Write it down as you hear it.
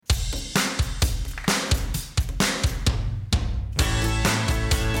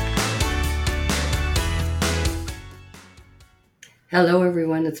Hello,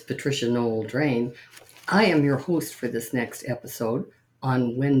 everyone. It's Patricia Noel Drain. I am your host for this next episode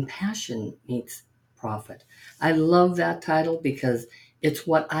on When Passion Meets Profit. I love that title because it's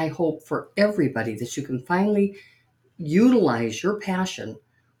what I hope for everybody, that you can finally utilize your passion,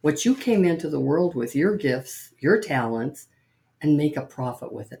 what you came into the world with, your gifts, your talents, and make a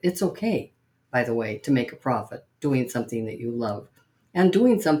profit with it. It's okay, by the way, to make a profit doing something that you love and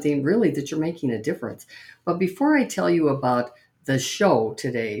doing something really that you're making a difference. But before I tell you about the show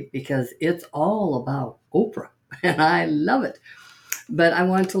today, because it's all about Oprah and I love it, but I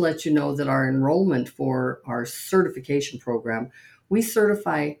want to let you know that our enrollment for our certification program, we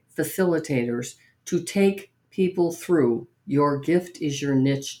certify facilitators to take people through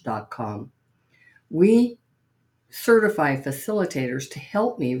yourgiftisyourniche.com. We certify facilitators to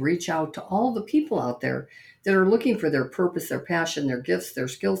help me reach out to all the people out there that are looking for their purpose, their passion, their gifts, their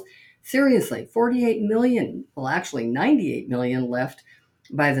skills. Seriously, 48 million, well, actually 98 million left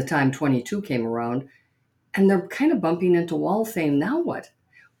by the time 22 came around. And they're kind of bumping into walls saying, now what?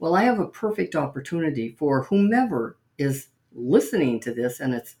 Well, I have a perfect opportunity for whomever is listening to this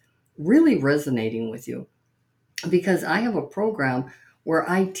and it's really resonating with you, because I have a program where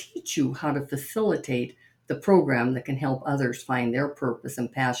I teach you how to facilitate the program that can help others find their purpose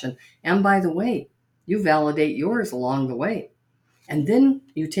and passion. And by the way, you validate yours along the way. And then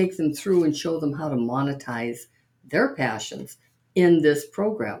you take them through and show them how to monetize their passions in this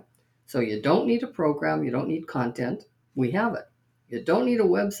program. So you don't need a program, you don't need content. We have it. You don't need a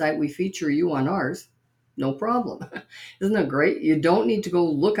website. We feature you on ours. No problem. Isn't that great? You don't need to go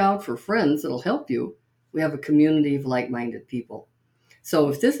look out for friends that'll help you. We have a community of like-minded people. So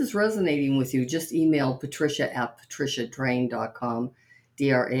if this is resonating with you, just email patricia@patriciadrain.com,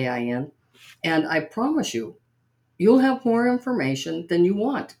 DRAIN. And I promise you, you'll have more information than you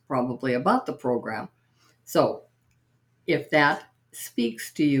want probably about the program. So if that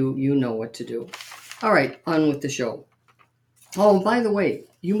speaks to you, you know what to do. All right, on with the show. Oh, by the way,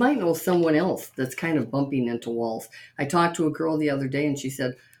 you might know someone else that's kind of bumping into walls. I talked to a girl the other day and she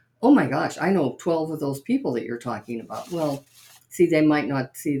said, oh my gosh, I know 12 of those people that you're talking about. Well, see, they might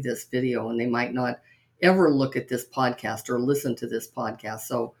not see this video and they might not ever look at this podcast or listen to this podcast.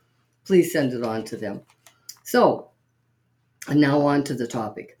 So please send it on to them. So, and now on to the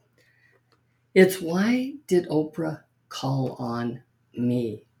topic. It's why did Oprah call on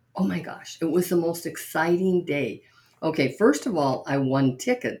me? Oh my gosh, it was the most exciting day. Okay, first of all, I won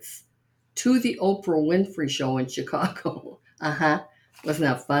tickets to the Oprah Winfrey show in Chicago. Wasn't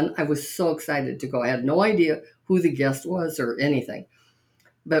that fun? I was so excited to go. I had no idea who the guest was or anything.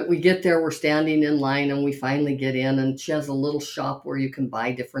 But we get there, we're standing in line, and we finally get in, and she has a little shop where you can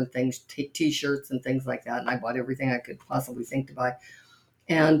buy different things, T-shirts and things like that. And I bought everything I could possibly think to buy.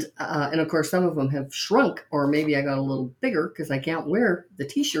 And of course, some of them have shrunk, or maybe I got a little bigger because I can't wear the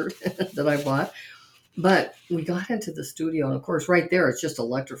T-shirt that I bought. But we got into the studio, and of course, right there, it's just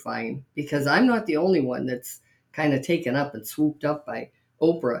electrifying because I'm not the only one that's kind of taken up and swooped up by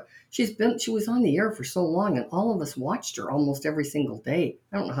Oprah. She was on the air for so long, and all of us watched her almost every single day.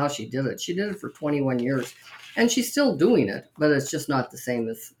 I don't know how she did it. She did it for 21 years, and she's still doing it, but it's just not the same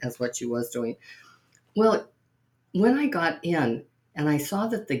as what she was doing. Well, when I got in and I saw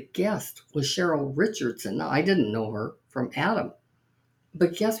that the guest was Cheryl Richardson, now I didn't know her from Adam,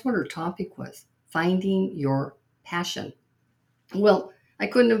 but guess what her topic was? Finding your passion. Well, I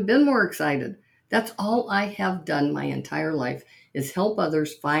couldn't have been more excited. That's all I have done my entire life, is help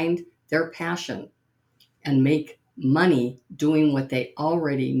others find their passion and make money doing what they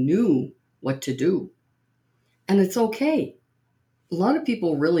already knew what to do. And it's okay. A lot of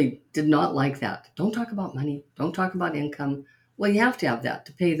people really did not like that. Don't talk about money. Don't talk about income. Well, you have to have that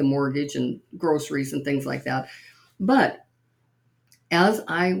to pay the mortgage and groceries and things like that. But as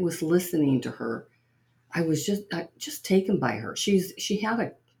I was listening to her, I was just taken by her. She had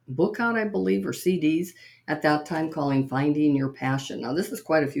a book out, I believe, or CDs at that time, calling Finding Your Passion. Now, this is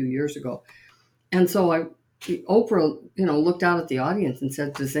quite a few years ago. And so Oprah, looked out at the audience and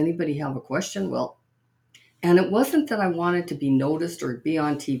said, does anybody have a question? Well, and it wasn't that I wanted to be noticed or be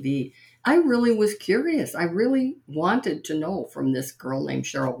on TV. I really was curious. I really wanted to know from this girl named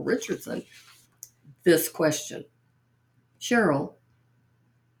Cheryl Richardson this question. Cheryl,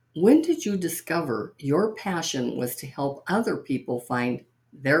 when did you discover your passion was to help other people find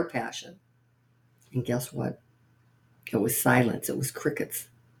their passion? And guess what? It was silence. It was crickets.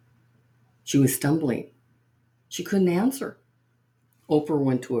 She was stumbling. She couldn't answer. Oprah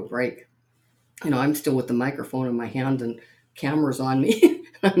went to a break. I'm still with the microphone in my hand and cameras on me.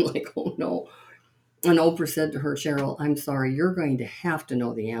 I'm like, oh no. And Oprah said to her, Cheryl, I'm sorry, you're going to have to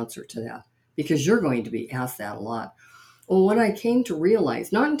know the answer to that because you're going to be asked that a lot. Well, what I came to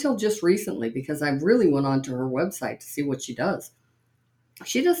realize, not until just recently, because I really went onto her website to see what she does.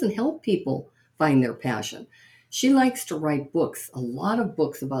 She doesn't help people find their passion. She likes to write books, a lot of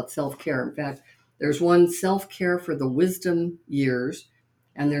books about self-care. In fact, there's one, Self-Care for the Wisdom Years,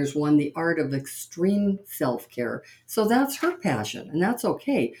 and there's one, The Art of Extreme Self-Care. So that's her passion, and that's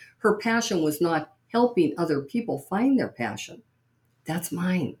okay. Her passion was not helping other people find their passion. That's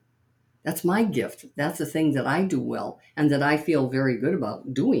mine. That's my gift. That's the thing that I do well and that I feel very good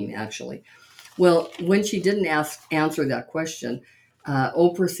about doing, actually. Well, when she didn't answer that question,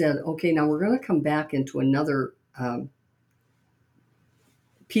 Oprah said, okay, now we're going to come back into another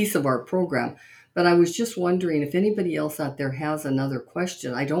piece of our program. But I was just wondering if anybody else out there has another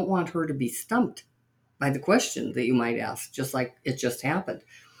question. I don't want her to be stumped by the question that you might ask, just like it just happened.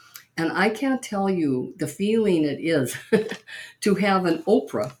 And I can't tell you the feeling it is to have an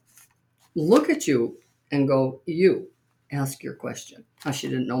Oprah look at you and go, you ask your question. Now, she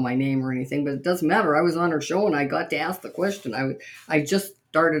didn't know my name or anything, but it doesn't matter. I was on her show and I got to ask the question. I just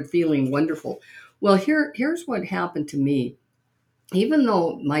started feeling wonderful. Well, here's what happened to me. Even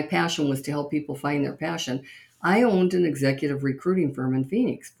though my passion was to help people find their passion, I owned an executive recruiting firm in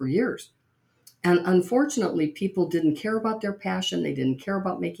Phoenix for years. And unfortunately, people didn't care about their passion. They didn't care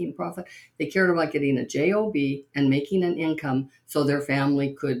about making profit. They cared about getting a job and making an income so their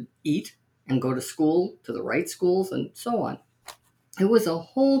family could eat and go to school, to the right schools, and so on. It was a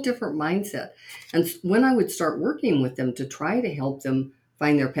whole different mindset. And when I would start working with them to try to help them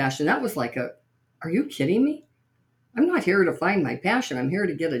find their passion, that was like are you kidding me? I'm not here to find my passion. I'm here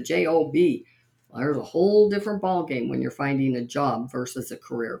to get a job. Well, there's a whole different ballgame when you're finding a job versus a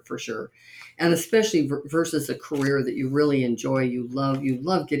career, for sure. And especially versus a career that you really enjoy, you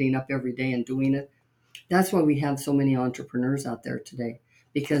love getting up every day and doing it. That's why we have so many entrepreneurs out there today,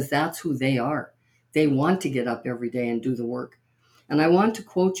 because that's who they are. They want to get up every day and do the work. And I want to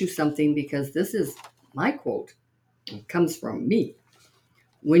quote you something because this is my quote. It comes from me.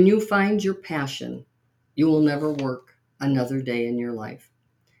 When you find your passion, you will never work another day in your life.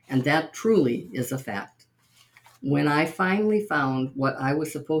 And that truly is a fact. When I finally found what I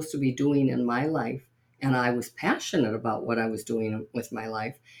was supposed to be doing in my life, and I was passionate about what I was doing with my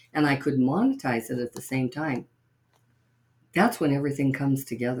life, and I could monetize it at the same time, that's when everything comes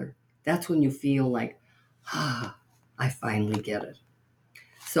together. That's when you feel like, I finally get it.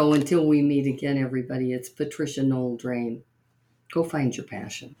 So until we meet again, everybody, it's Patricia Noel Drain. Go find your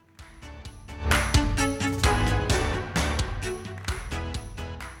passion.